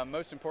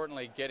 Most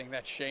importantly, getting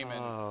that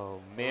Shaman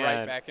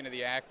right back into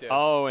the active.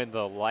 Oh, and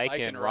the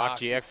Lycan Rock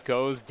GX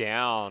goes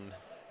down.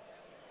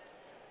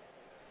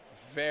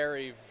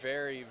 Very,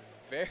 very,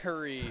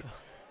 very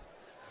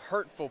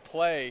hurtful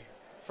play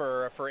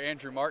for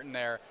Andrew Martin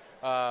there.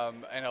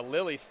 And a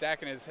Lily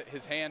stacking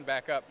his hand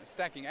back up,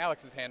 stacking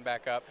Alex's hand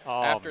back up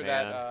after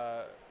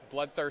that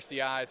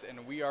bloodthirsty eyes,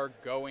 and we are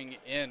going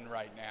in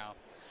right now.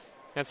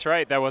 That's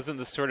right. That wasn't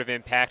the sort of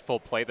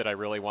impactful play that I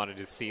really wanted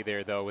to see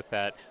there, though, with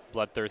that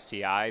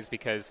bloodthirsty eyes,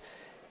 because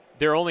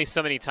there are only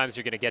so many times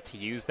you're going to get to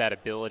use that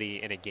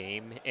ability in a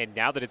game, and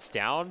now that it's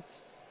down,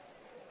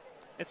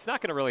 it's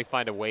not going to really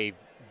find a way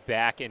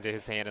back into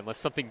his hand unless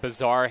something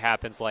bizarre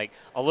happens, like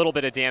a little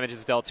bit of damage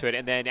is dealt to it,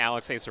 and then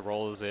Alex Acer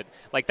rolls it.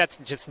 Like, that's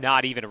just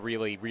not even a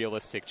really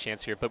realistic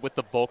chance here. But with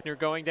the Volkner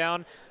going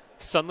down,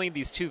 suddenly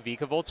these two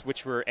Vikavolts,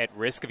 which were at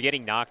risk of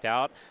getting knocked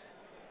out,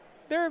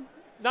 they're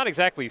not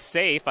exactly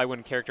safe. I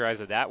wouldn't characterize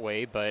it that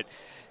way, but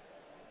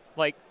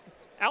like,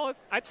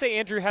 I'd say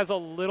Andrew has a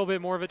little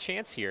bit more of a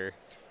chance here.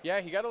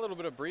 Yeah, he got a little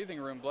bit of breathing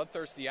room.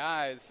 Bloodthirsty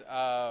eyes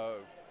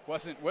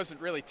wasn't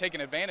really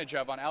taken advantage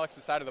of on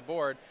Alex's side of the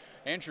board.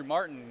 Andrew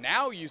Martin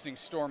now using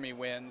Stormy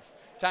Winds.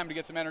 Time to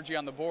get some energy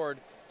on the board.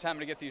 Time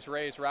to get these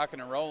Rays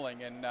rocking and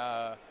rolling and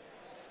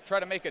try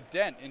to make a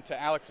dent into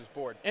Alex's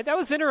board. And that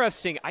was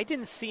interesting. I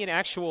didn't see an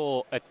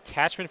actual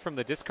attachment from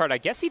the discard. I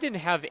guess he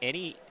didn't have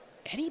any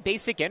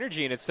basic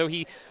energy in it, so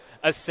he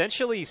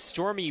essentially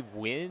Stormy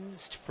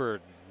Winds for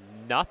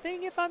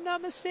nothing, if I'm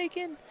not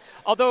mistaken.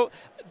 Although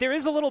there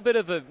is a little bit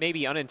of a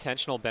maybe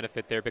unintentional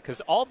benefit there, because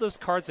all of those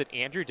cards that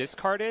Andrew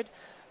discarded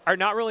are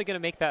not really going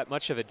to make that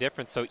much of a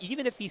difference. So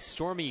even if he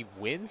Stormy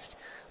Winds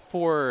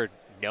for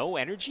no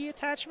energy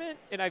attachment,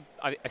 and I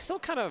still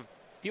kind of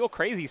feel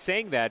crazy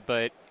saying that,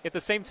 but at the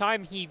same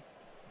time, he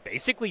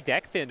basically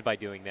deck thinned by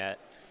doing that.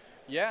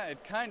 Yeah,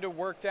 it kind of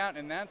worked out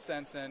in that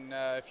sense, and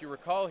if you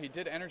recall, he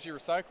did Energy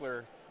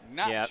Recycler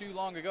not too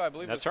long ago. I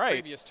believe it was the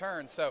previous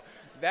turn, so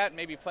that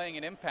may be playing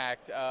an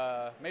impact.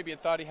 Maybe it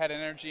thought he had an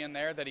energy in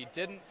there that he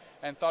didn't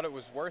and thought it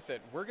was worth it.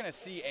 We're going to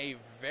see a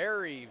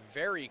very,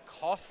 very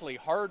costly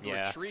hard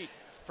retreat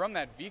from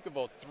that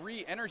Vikavolt.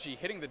 3 energy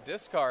hitting the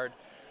discard.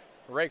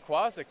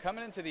 Rayquaza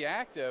coming into the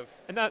active.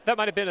 And that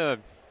might have been a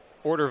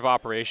order of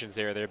operations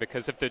error there,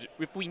 because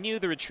if we knew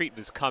the retreat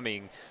was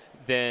coming,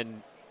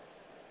 then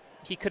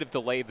he could have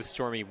delayed the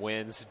Stormy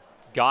Winds,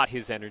 got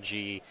his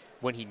energy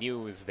when he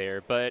knew it was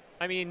there. But,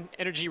 I mean,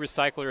 Energy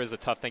Recycler is a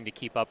tough thing to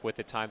keep up with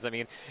at times. I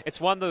mean,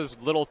 it's one of those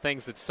little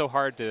things that's so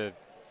hard to,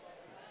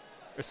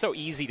 or so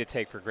easy to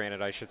take for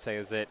granted, I should say,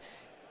 is that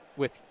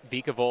with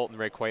Vikavolt and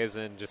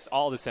Rayquaza and just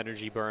all this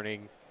energy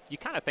burning, you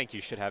kind of think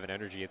you should have an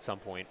energy at some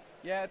point.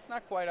 Yeah, it's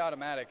not quite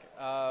automatic.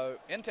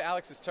 Into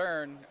Alex's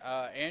turn,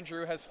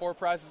 Andrew has 4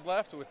 prizes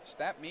left, which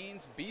that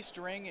means Beast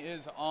Ring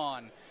is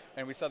on.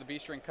 And we saw the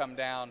Beast Ring come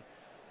down.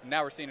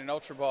 Now we're seeing an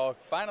Ultra Ball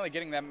finally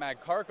getting that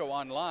Magcargo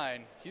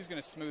online. He's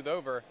going to smooth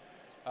over,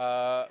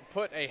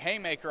 put a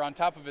Haymaker on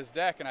top of his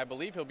deck, and I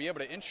believe he'll be able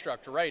to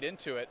instruct right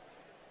into it.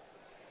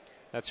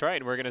 That's right,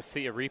 and we're going to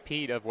see a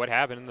repeat of what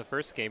happened in the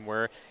first game,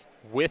 where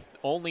with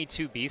only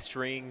 2 Beast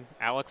Ring,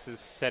 Alex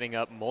is setting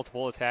up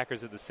multiple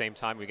attackers at the same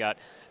time. We got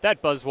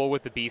that Buzzwole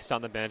with the Beast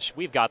on the bench.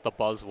 We've got the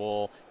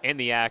Buzzwole and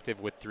the active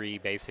with 3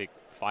 basic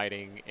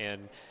fighting,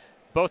 and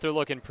both are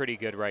looking pretty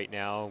good right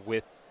now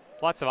with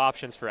lots of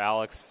options for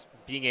Alex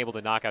being able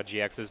to knock out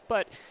GXs.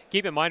 But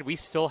keep in mind, we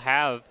still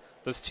have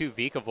those 2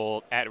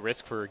 Vikavolt at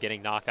risk for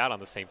getting knocked out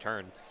on the same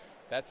turn.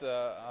 That's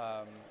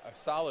a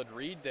solid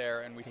read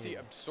there, and we see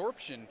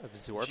Absorption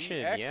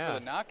GX yeah, for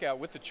the knockout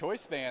with the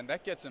Choice Band.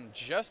 That gets him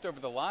just over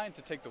the line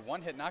to take the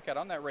one-hit knockout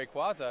on that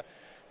Rayquaza,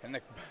 and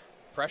the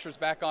pressure's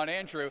back on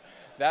Andrew.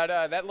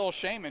 That little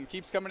Shaman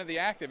keeps coming to the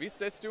active. He's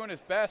doing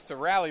his best to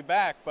rally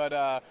back,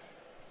 but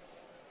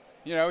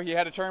you know, he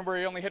had a turn where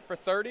he only hit for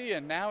 30,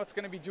 and now it's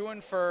going to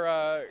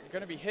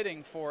be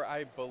hitting for,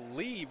 I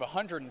believe,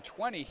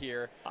 120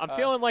 here. I'm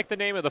feeling like the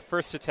name of the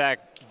first attack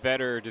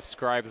better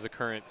describes the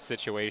current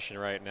situation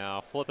right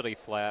now. Flippity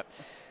flap,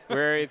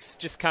 where it's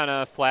just kind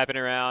of flapping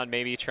around,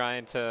 maybe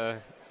trying to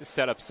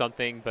set up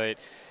something, but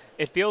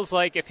it feels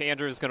like if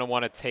Andrew is going to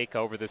want to take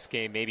over this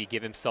game, maybe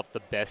give himself the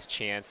best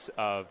chance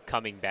of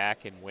coming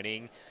back and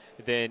winning,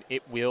 then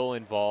it will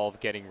involve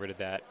getting rid of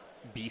that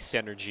Beast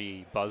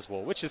Energy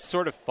Buzzwole, which is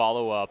sort of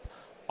follow-up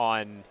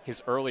on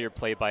his earlier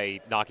play by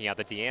knocking out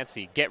the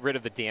Diancie. Get rid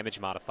of the damage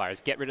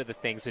modifiers. Get rid of the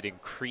things that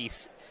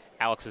increase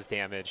Alex's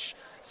damage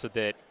so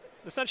that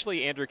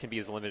essentially Andrew can be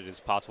as limited as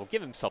possible,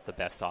 give himself the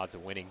best odds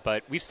of winning.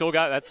 But we still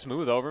got that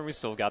smooth over, and we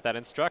still got that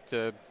instruct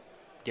to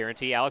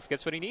guarantee Alex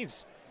gets what he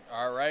needs.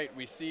 All right,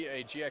 we see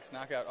a GX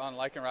knockout on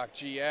Lycanroc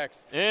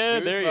GX. Yeah,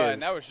 Guzma, there he is.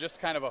 And that was just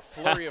kind of a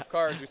flurry of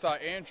cards. We saw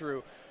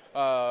Andrew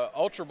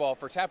Ultra Ball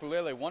for Tapu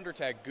Lele, Wonder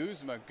Tag,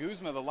 Guzma,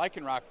 the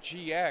Lycanroc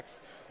GX,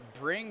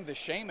 bring the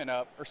Shaman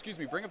up, or excuse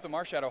me, bring up the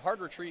Marshadow, hard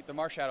retreat the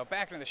Marshadow,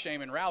 back into the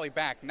Shaman, rally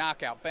back,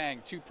 knockout,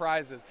 bang, 2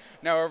 prizes.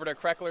 Now over to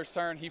Krekeler's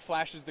turn. He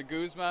flashes the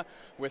Guzma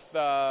with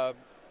Buzzwole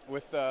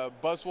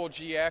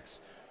GX,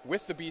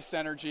 with the Beast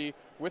Energy,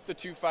 with the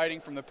 2 fighting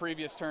from the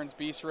previous turn's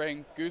Beast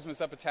Ring.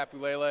 Guzma's up at Tapu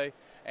Lele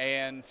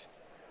and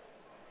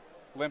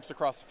limps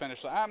across the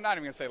finish line. I'm not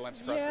even going to say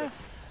limps across the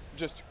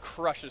just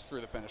crushes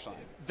through the finish line.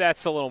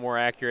 That's a little more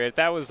accurate.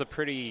 That was a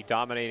pretty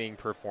dominating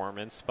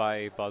performance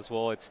by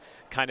Buzzwole. It's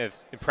kind of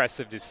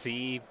impressive to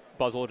see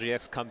Buzzwole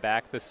GX come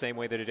back the same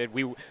way that it did.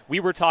 We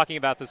were talking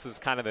about this as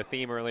kind of the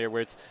theme earlier,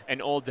 where it's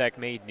an old deck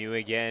made new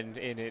again,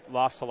 and it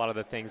lost a lot of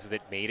the things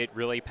that made it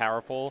really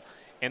powerful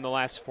in the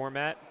last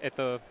format, at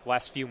the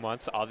last few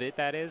months of it,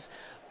 that is.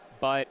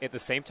 But at the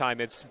same time,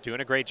 it's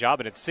doing a great job,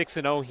 and it's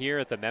 6-0 here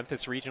at the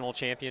Memphis Regional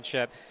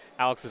Championship.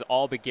 Alex is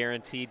all but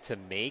guaranteed to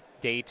make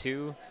Day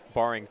 2,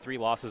 barring 3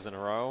 losses in a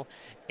row.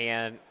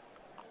 And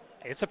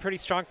it's a pretty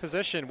strong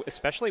position,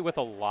 especially with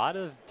a lot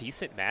of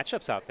decent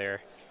matchups out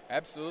there.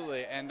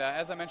 Absolutely, and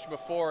as I mentioned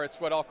before, it's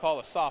what I'll call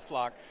a soft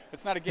lock.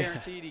 It's not a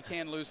guaranteed he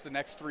can lose the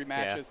next 3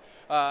 matches.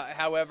 Yeah.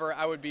 However,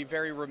 I would be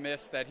very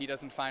remiss that he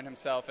doesn't find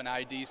himself an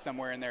ID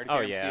somewhere in there to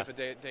guarantee if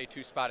a day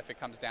 2 spot if it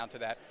comes down to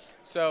that.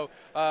 So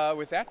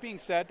with that being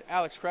said,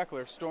 Alex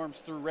Krekeler storms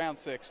through round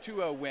 6,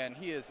 2-0 win.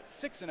 He is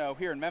 6-0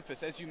 here in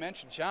Memphis, as you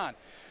mentioned, John.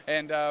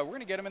 And we're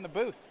going to get him in the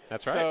booth.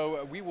 That's right.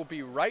 So we will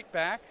be right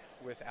back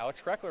with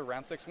Alex Krekeler,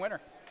 round 6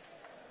 winner.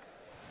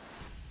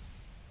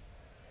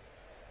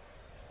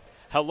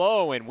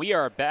 Hello, and we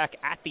are back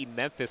at the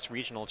Memphis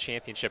Regional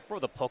Championship for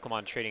the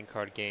Pokemon Trading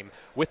Card Game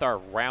with our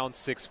Round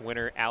 6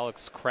 winner,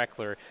 Alex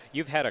Krekeler.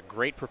 You've had a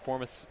great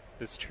performance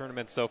this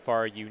tournament so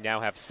far. You now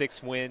have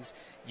 6 wins.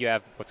 You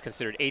have what's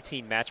considered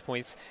 18 match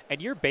points,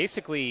 and you're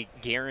basically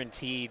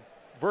guaranteed,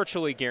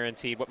 virtually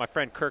guaranteed. What my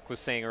friend Kirk was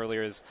saying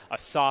earlier is a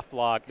soft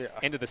lock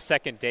into the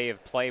second day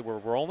of play, where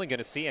we're only going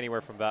to see anywhere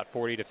from about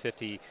 40 to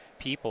 50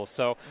 people.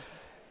 So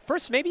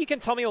first, maybe you can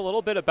tell me a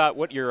little bit about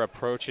what your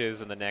approach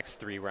is in the next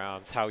 3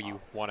 rounds, how you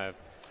want to.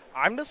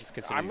 I'm going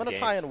to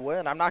try and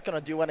win. I'm not going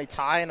to do any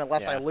tying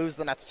unless I lose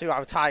the next 2. I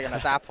would tie in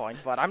at that point.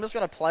 But I'm just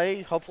going to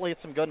play. Hopefully,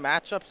 it's some good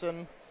matchups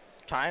and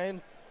try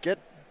and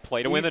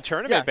play to win the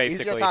tournament.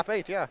 Basically, easy top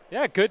 8. Yeah.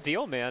 Yeah, good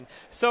deal, man.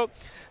 So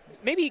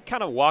maybe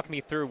kind of walk me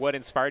through what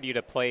inspired you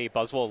to play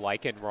Buzzwole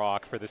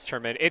Lycanroc for this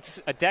tournament.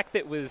 It's a deck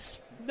that was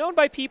known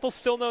by people,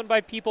 still known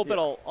by people, but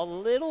a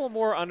little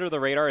more under the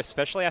radar,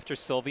 especially after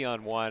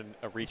Sylveon won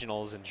a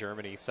regionals in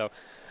Germany. So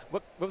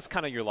what was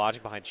kind of your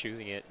logic behind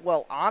choosing it?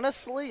 Well,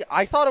 honestly,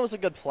 I thought it was a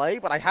good play,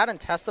 but I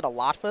hadn't tested a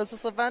lot for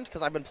this event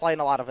because I've been playing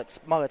a lot of it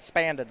more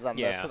expanded than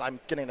this because I'm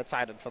getting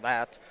excited for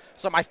that.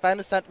 So my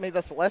friend sent me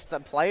this list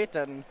and play it,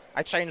 and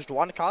I changed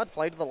 1 card,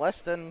 played the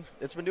list, and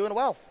it's been doing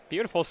well.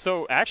 Beautiful.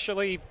 So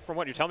actually, from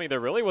what you're telling me, there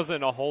really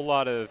wasn't a whole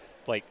lot of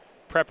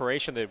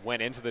preparation that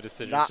went into the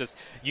decision. It's just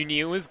you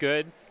knew it was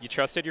good, you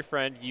trusted your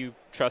friend, you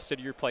trusted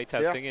your play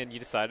testing, and you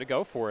decided to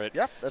go for it.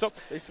 Yeah, that's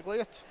basically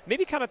it.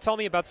 Maybe kind of tell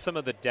me about some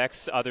of the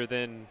decks other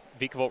than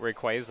Vikavolt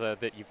Rayquaza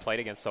that you've played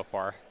against so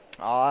far.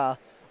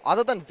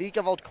 Other than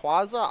Vikavolt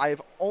Quaza,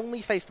 I've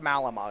only faced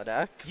Malamar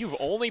decks. You've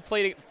only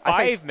played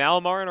 5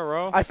 Malamar in a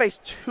row? I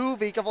faced 2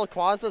 Vikavolt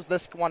Quazas,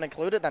 this one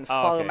included, then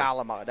 4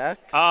 Malamar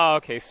decks. Oh,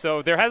 okay.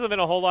 So there hasn't been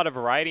a whole lot of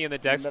variety in the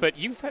decks, but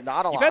you've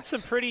had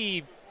some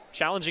pretty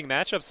challenging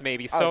matchups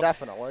maybe. So,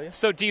 definitely.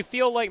 So do you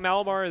feel like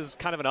Malamar is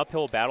kind of an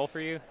uphill battle for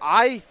you?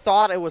 I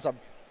thought it was a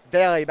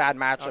very bad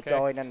matchup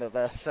going into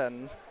this,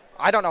 and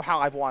I don't know how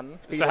I've won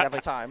it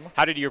every time.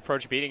 How did you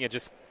approach beating it?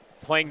 Just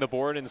playing the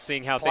board and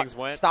seeing how things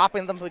went?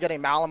 Stopping them from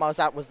getting Malamars,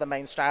 that was the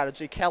main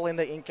strategy. Killing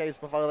the Inkays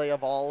before they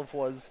evolve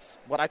was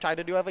what I tried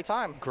to do every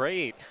time.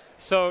 Great.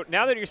 So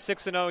now that you're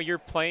 6-0, you're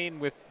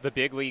playing with the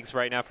big leagues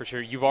right now for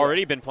sure. You've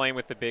already been playing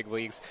with the big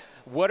leagues.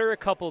 What are a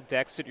couple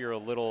decks that you're a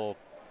little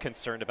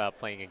concerned about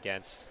playing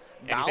against?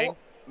 Anything?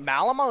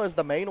 Malamar is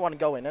the main one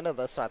going into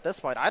this at this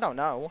point. I don't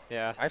know.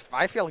 Yeah.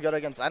 I feel good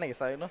against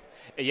anything.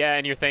 Yeah,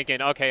 and you're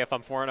thinking, okay, if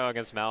I'm 4-0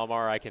 against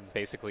Malamar, I can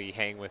basically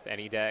hang with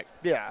any deck.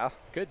 Yeah.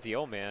 Good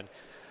deal, man.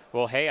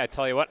 Well, hey, I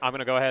tell you what, I'm going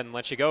to go ahead and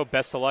let you go.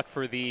 Best of luck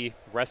for the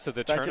rest of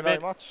the tournament. Thank you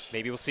very much.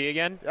 Maybe we'll see you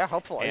again. Yeah,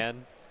 hopefully.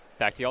 And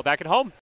back to y'all back at home.